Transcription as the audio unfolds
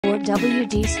Ford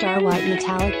WD Star White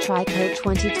Metallic Tri-Coat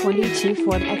 2022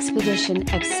 Ford Expedition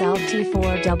XLT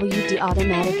 4WD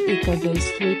Automatic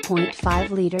EcoBoost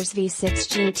 3.5 liters V6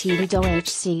 GT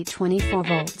HC 24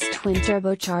 volts twin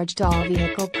turbocharged. All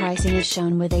vehicle pricing is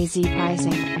shown with AZ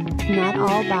pricing. Not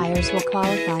all buyers will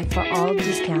qualify for all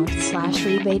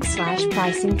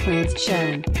discount/rebate/pricing plans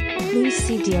shown. Please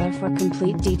see dealer for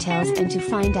complete details and to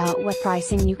find out what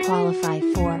pricing you qualify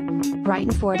for.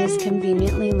 Brighton Ford is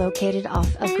conveniently located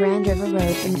off of Grand River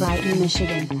Road in Brighton,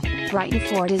 Michigan. Brighton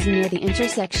Ford is near the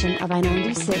intersection of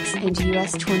I-96 and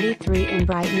US 23 in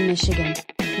Brighton, Michigan.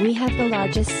 We have the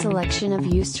largest selection of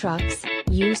used trucks,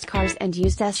 used cars and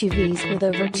used SUVs with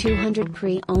over 200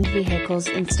 pre-owned vehicles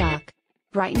in stock.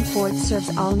 Brighton Ford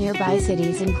serves all nearby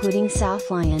cities including South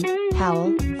Lyon,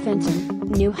 Howell, Fenton,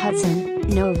 New Hudson,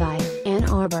 Novi, Ann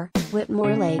Arbor,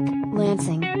 Whitmore Lake,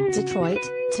 Lansing, Detroit,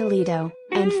 Toledo,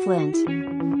 and Flint.